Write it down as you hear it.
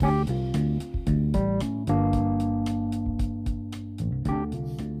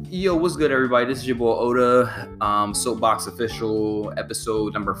Yo, what's good, everybody? This is your boy Oda, Soapbox Official,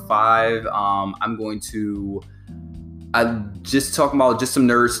 episode number 5. I'm going to just talking about just some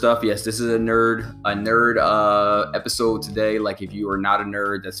nerd stuff. Yes, this is a nerd episode today. Like, if you are not a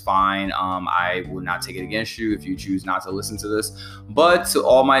nerd, that's fine. I will not take it against you if you choose not to listen to this. But to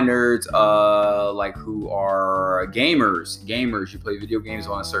all my nerds, like who are gamers, you play video games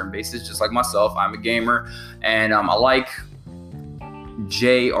on a certain basis, just like myself. I'm a gamer, and I like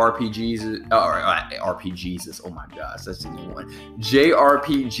JRPGs, RPGs. Oh my gosh, that's a new one.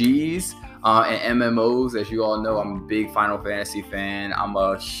 JRPGs and MMOs. As you all know, I'm a big Final Fantasy fan. I'm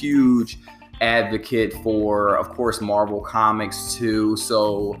a huge advocate for, of course, Marvel Comics too.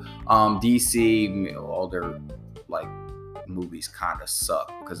 So DC, all their like movies kind of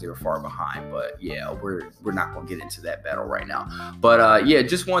suck because they were far behind. But yeah, we're not gonna get into that battle right now. But yeah,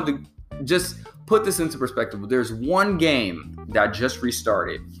 just wanted to put this into perspective. There's one game that I just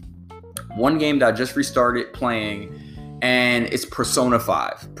restarted playing, and it's Persona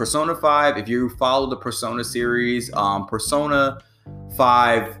 5. Persona 5, if you follow the Persona series, Persona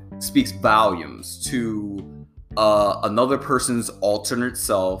 5 speaks volumes to another person's alternate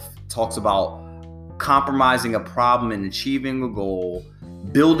self, talks about compromising a problem and achieving a goal,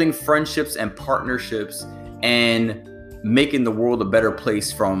 building friendships and partnerships, and making the world a better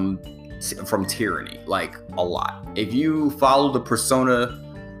place from tyranny. Like, a lot. If you follow the Persona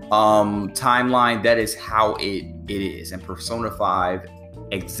timeline, that is how it is, and Persona 5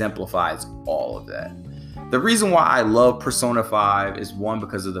 exemplifies all of that. The reason why I love Persona 5 is, one,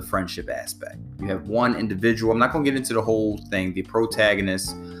 because of the friendship aspect. You have one individual. I'm not going to get into the whole thing. The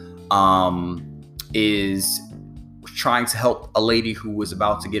protagonist is trying to help a lady who was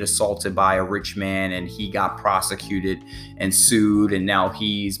about to get assaulted by a rich man, and he got prosecuted and sued, and now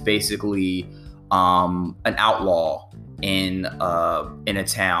he's basically an outlaw in a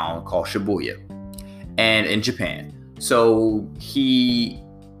town called Shibuya, and in Japan. So he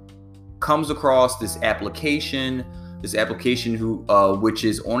comes across this application which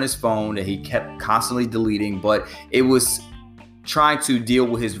is on his phone that he kept constantly deleting, but it was trying to deal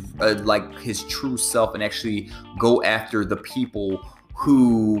with his true self and actually go after the people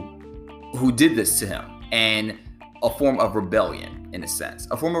who did this to him, and a form of rebellion, in a sense,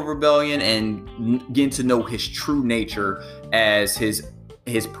 and getting to know his true nature as his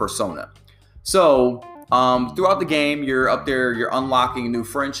persona. So throughout the game, you're up there, you're unlocking new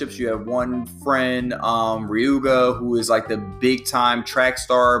friendships. You have one friend, Ryuga, who is like the big time track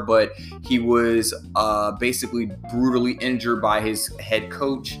star, but he was basically brutally injured by his head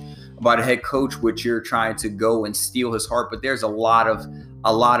coach, which you're trying to go and steal his heart. But there's a lot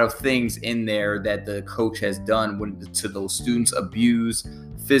of things in there that the coach has done to those students: abuse,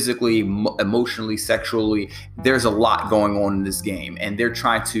 physically, emotionally, sexually. There's a lot going on in this game, and they're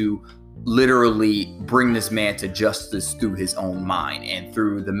trying to literally bring this man to justice through his own mind and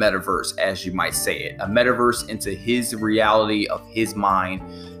through the metaverse, as you might say it, a metaverse into his reality of his mind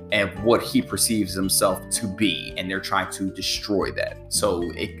and what he perceives himself to be, and they're trying to destroy that so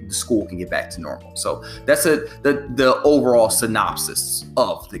the school can get back to normal. So that's the overall synopsis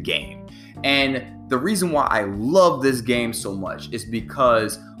of the game. And the reason why I love this game so much is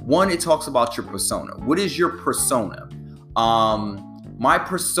because, one, it talks about your persona. What is your persona? My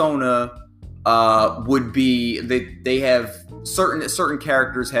persona would be they have certain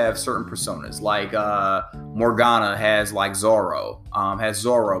characters have certain personas. Like Morgana has like Zoro,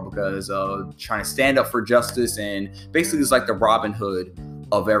 because trying to stand up for justice, and basically is like the Robin Hood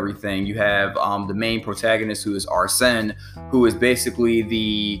of everything. You have the main protagonist, who is Arsene, who is basically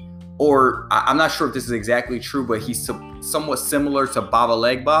I'm not sure if this is exactly true, but he's somewhat similar to Baba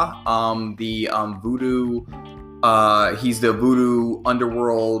Legba, the voodoo. He's the voodoo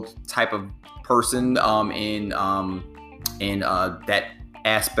underworld type of person in that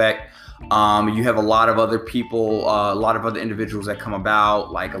aspect. You have a lot of other people, a lot of other individuals that come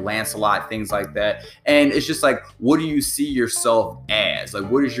about, like a Lancelot, things like that. And it's just like, what do you see yourself as?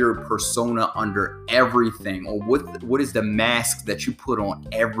 Like, what is your persona under everything? Or what is the mask that you put on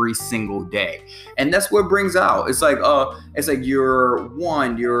every single day? And that's what it brings out. It's like you're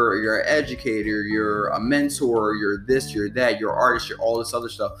an educator, you're a mentor, you're this, you're that, you're an artist, you're all this other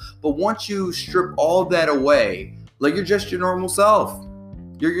stuff. But once you strip all that away, like, you're just your normal self.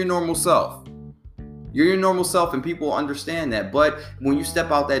 You're your normal self. And people understand that. But when you step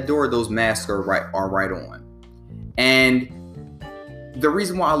out that door, those masks are right on. And the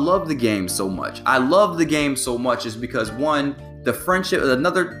reason why I love the game so much is because, one, the friendship.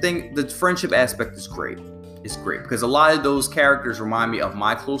 Another thing, the friendship aspect is great. It's great because a lot of those characters remind me of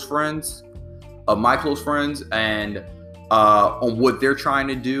my close friends, and on what they're trying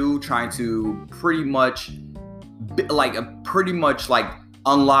to do, trying to pretty much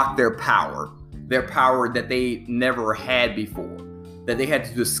unlock their power that they never had before, that they had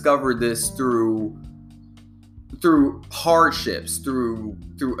to discover this through hardships, through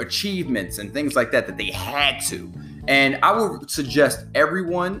achievements and things like that they had to. And I would suggest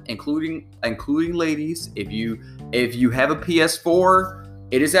everyone, including ladies, if you have a PS4,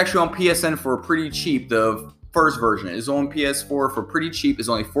 it is actually on PSN for pretty cheap. The first version is on PS4 for pretty cheap. It's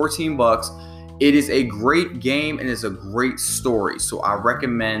only $14. It is a great game and it's a great story. So I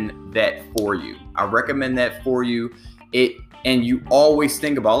recommend that for you. And you always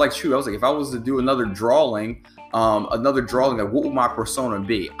think about, like, shoot, I was like, if I was to do another drawing, like, what would my persona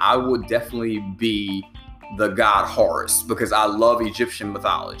be? I would definitely be the god Horus, because I love Egyptian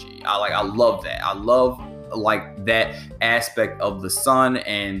mythology. I love that. I love like that aspect of the sun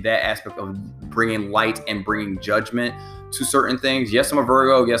and that aspect of bringing light and bringing judgment to certain things. Yes, I'm a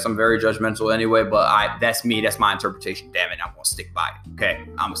Virgo. Yes, I'm very judgmental anyway, but that's me. That's my interpretation. Damn it, I'm gonna stick by it. Okay,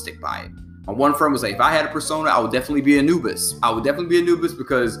 I'm gonna stick by it. My one friend was like, if I had a persona, I would definitely be Anubis.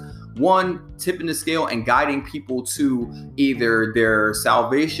 Because one, tipping the scale and guiding people to either their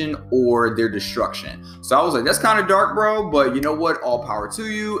salvation or their destruction. So I was like, that's kind of dark, bro, but you know what? All power to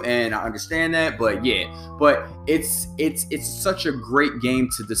you, and I understand that. But yeah, but it's such a great game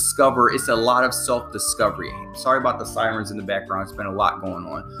to discover. It's a lot of self-discovery. Sorry about the sirens in the background. It's been a lot going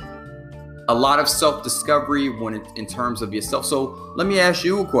on. A lot of self-discovery in terms of yourself. So let me ask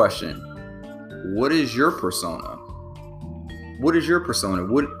you a question. What is your persona? What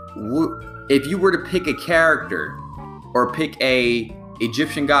if you were to pick a character, or pick a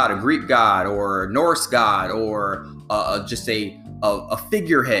Egyptian god, a Greek god, or a Norse god, or just a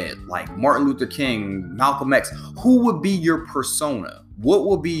figurehead like Martin Luther King, Malcolm X, who would be your persona? What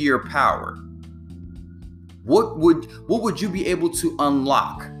would be your power? What would you be able to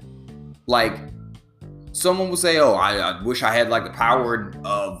unlock? Like, someone will say, oh, I wish I had like the power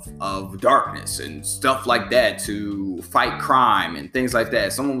of darkness and stuff like that to fight crime and things like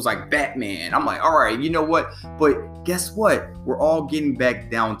that. Someone was like Batman. I'm like, all right, you know what? But guess what? We're all getting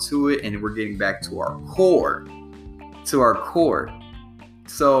back down to it, and we're getting back to our core.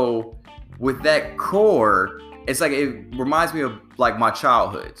 So with that core, it's like, it reminds me of like my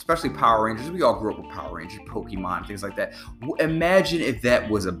childhood, especially Power Rangers. We all grew up with Power Rangers, Pokemon, things like that. Imagine if that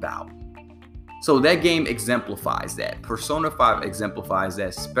was about. So that game exemplifies that. Persona 5 exemplifies that,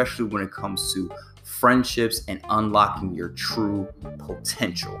 especially when it comes to friendships and unlocking your true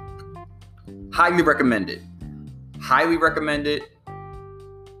potential. Highly recommend it.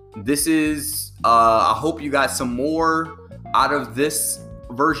 This is, I hope you got some more out of this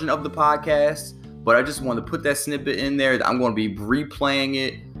version of the podcast, but I just wanted to put that snippet in there that I'm going to be replaying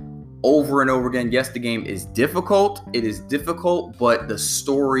it over and over again. Yes, the game is difficult. It is difficult, but the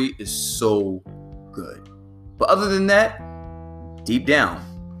story is so good. But other than that, deep down,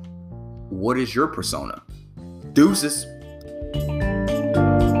 what is your persona? Deuces.